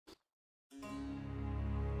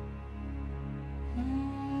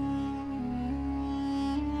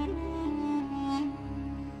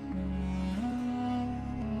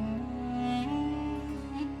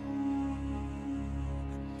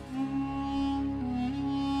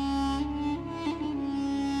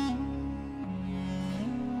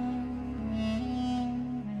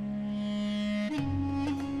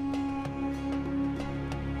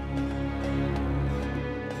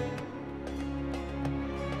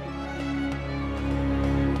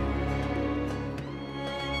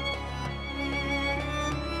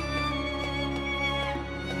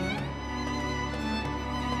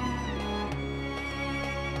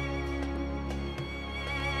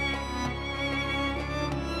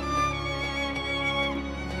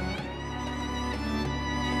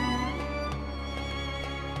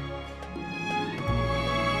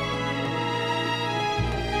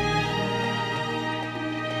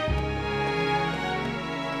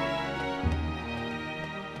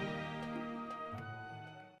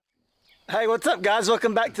Hey, what's up guys?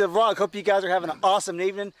 Welcome back to the vlog. Hope you guys are having an awesome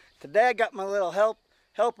evening. Today I got my little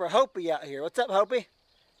helper Hopi out here. What's up, Hopi?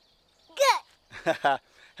 Good.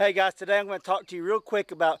 Hey guys, today I'm going to talk to you real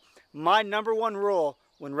quick about my #1 rule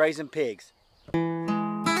when raising pigs.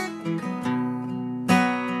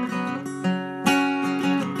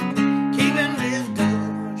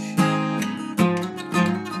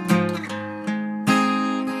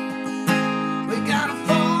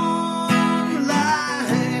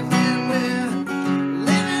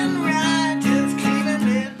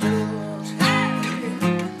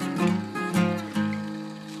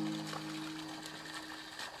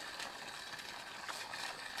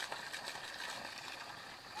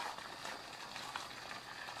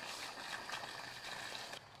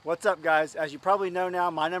 What's up guys? As you probably know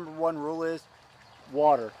now, my #1 rule is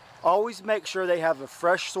water. Always make sure they have a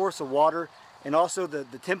fresh source of water, and also the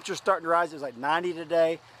temperature's starting to rise. It's like 90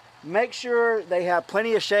 today. Make sure they have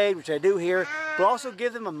plenty of shade, which I do here, but also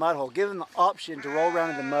give them a mud hole. Give them the option to roll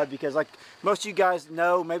around in the mud, because like most of you guys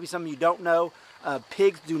know, maybe some of you don't know,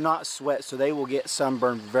 pigs do not sweat, so they will get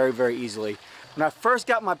sunburned very, very easily. When I first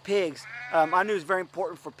got my pigs, I knew it was very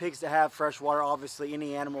important for pigs to have fresh water. Obviously,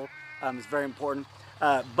 any animal is very important.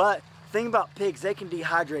 But the thing about pigs, they can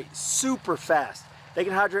dehydrate super fast. They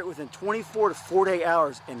can hydrate within 24 to 48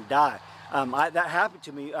 hours and die. That happened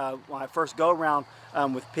to me when I first go around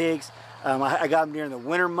with pigs. I got them during the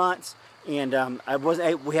winter months, and I wasn't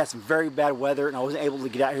able, we had some very bad weather, and I wasn't able to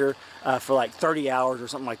get out here for like 30 hours or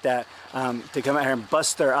something like that to come out here and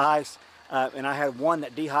bust their ice. And I had one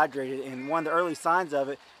that dehydrated, and one of the early signs of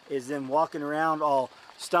it is them walking around all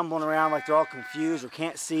stumbling around like they're all confused or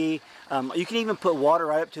can't see. You can even put water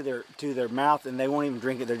right up to their mouth and they won't even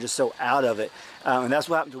drink it. They're just so out of it. And that's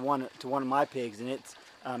what happened to one of my pigs, and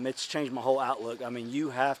it's changed my whole outlook. I mean,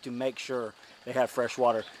 you have to make sure they have fresh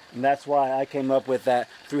water, and that's why I came up with that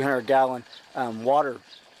 300-gallon water,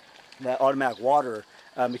 that automatic water,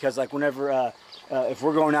 because like whenever if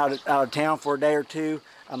we're going out of town for a day or two,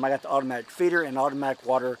 I got the automatic feeder and automatic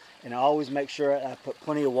water, and I always make sure I put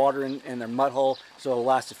plenty of water in their mud hole so it'll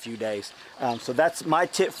last a few days. So that's my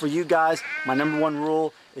tip for you guys. My #1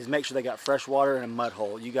 rule is make sure they got fresh water in a mud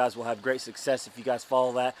hole. You guys will have great success if you guys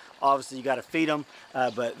follow that. Obviously you got to feed them,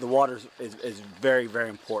 but the water is very, very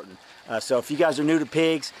important. So if you guys are new to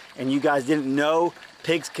pigs and you guys didn't know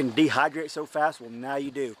pigs can dehydrate so fast, well now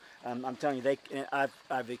you do. I'm telling you,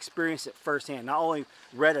 I've experienced it firsthand. Not only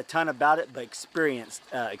read a ton about it, but experienced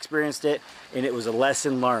it, and it was a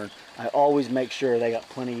lesson learned. I always make sure they got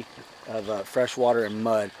plenty of fresh water and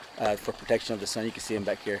mud for protection of the sun. You can see them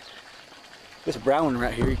back here. This brown one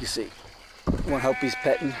right here, you can see. One Hopi's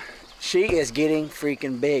petting. She is getting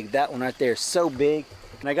freaking big. That one right there is so big.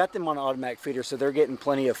 And I got them on an automatic feeder, so they're getting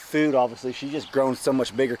plenty of food, obviously. She's just grown so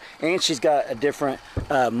much bigger. And she's got a different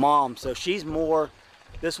mom, so she's more...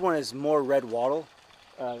 This one is more red wattle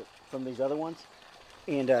from these other ones.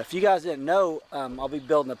 And if you guys didn't know, I'll be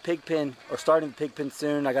building a pig pen, or starting the pig pen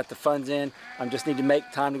soon. I got the funds in. I just need to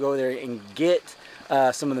make time to go there and get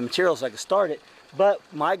some of the materials so I can start it. But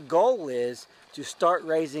my goal is to start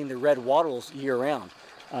raising the red wattles year round.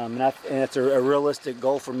 And it's a realistic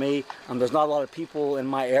goal for me. There's not a lot of people in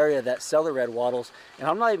my area that sell the red wattles. And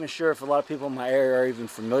I'm not even sure if a lot of people in my area are even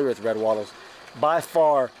familiar with red wattles. By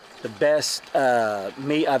far, the best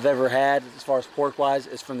meat I've ever had, as far as pork wise,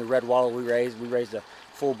 is from the red wattle we raised. We raised a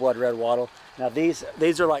full blood red wattle. Now these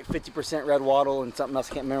are like 50% red wattle and something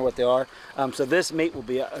else, I can't remember what they are. So this meat will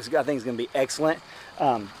be, I think is going to be excellent.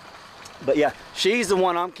 But yeah, she's the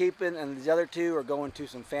one I'm keeping, and the other two are going to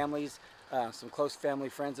some families, some close family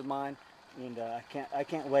friends of mine. And I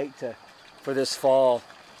can't wait for this fall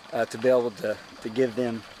to be able to give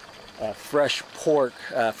them fresh pork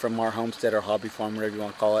from our homestead or hobby farm, whatever you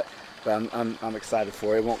want to call it. But I'm excited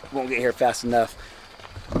for it. It won't get here fast enough.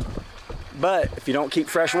 But if you don't keep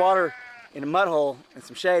fresh water in a mud hole and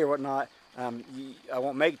some shade or whatnot, I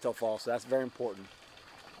won't make it till fall. So that's very important.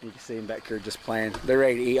 You can see them back here just playing. They're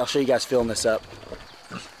ready to eat. I'll show you guys filling this up.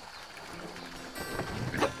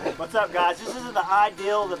 What's up, guys? This isn't the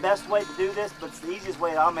ideal, the best way to do this, but it's the easiest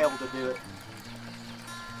way that I'm able to do it.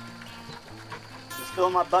 Just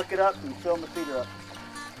filling my bucket up and filling the feeder up.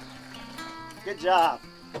 Good job.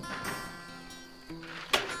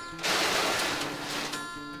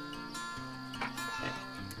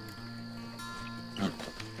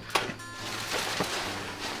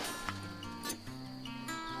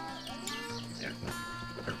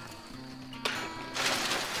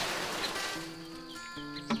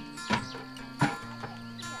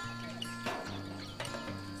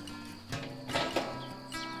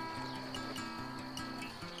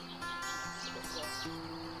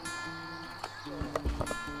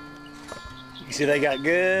 See, they got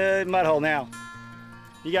good mud hole now.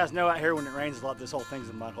 You guys know out here when it rains a lot, this whole thing's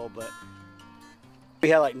a mud hole, but we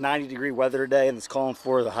had like 90-degree weather today, and it's calling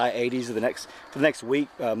for the high 80s for the next week,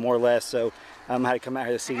 more or less. So I had to come out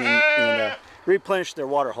here this evening and replenish their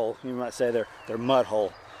water hole. You might say their mud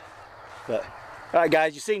hole. But all right,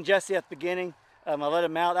 guys, you seen Jesse at the beginning. I let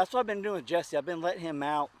him out. That's what I've been doing with Jesse. I've been letting him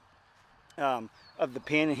out of the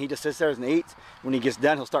pen, and he just sits there and eats. When he gets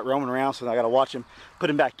done, he'll start roaming around, so I got to watch him, put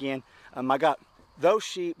him back in. I got those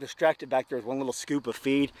sheep distracted back there with one little scoop of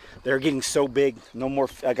feed. They're getting so big, no more.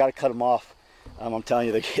 I got to cut them off. I'm telling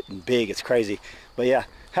you, they're getting big. It's crazy. But yeah,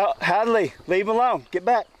 Hadley, leave him alone. Get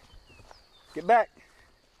back. Get back.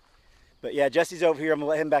 But yeah, Jesse's over here. I'm gonna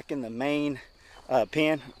let him back in the main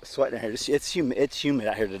pen. Sweating out here. It's humid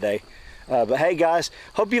out here today. But hey guys,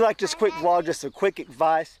 hope you like this quick vlog. Just a quick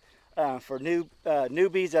advice for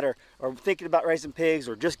newbies that are thinking about raising pigs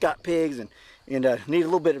or just got pigs and need a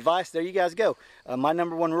little bit of advice. There you guys go. My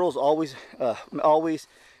 #1 rule is always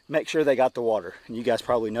make sure they got the water. And you guys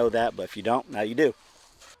probably know that, but if you don't, now you do.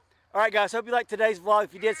 All right, guys, hope you liked today's vlog.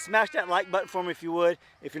 If you did, smash that like button for me if you would.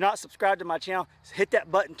 If you're not subscribed to my channel, hit that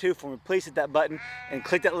button too for me. Please hit that button and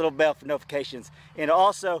click that little bell for notifications. And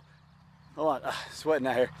also, hold on, sweating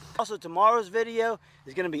out here. Also, tomorrow's video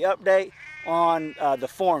is going to be update on the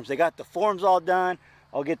forms. They got the forms all done.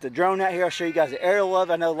 I'll get the drone out here. I'll show you guys the aerial of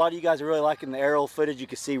it. I know a lot of you guys are really liking the aerial footage. You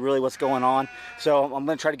can see really what's going on. So I'm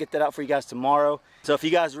going to try to get that out for you guys tomorrow. So if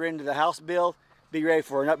you guys are into the house build, be ready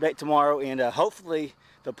for an update tomorrow. And hopefully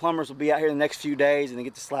the plumbers will be out here in the next few days and they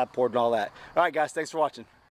get the slab poured and all that. All right, guys, thanks for watching.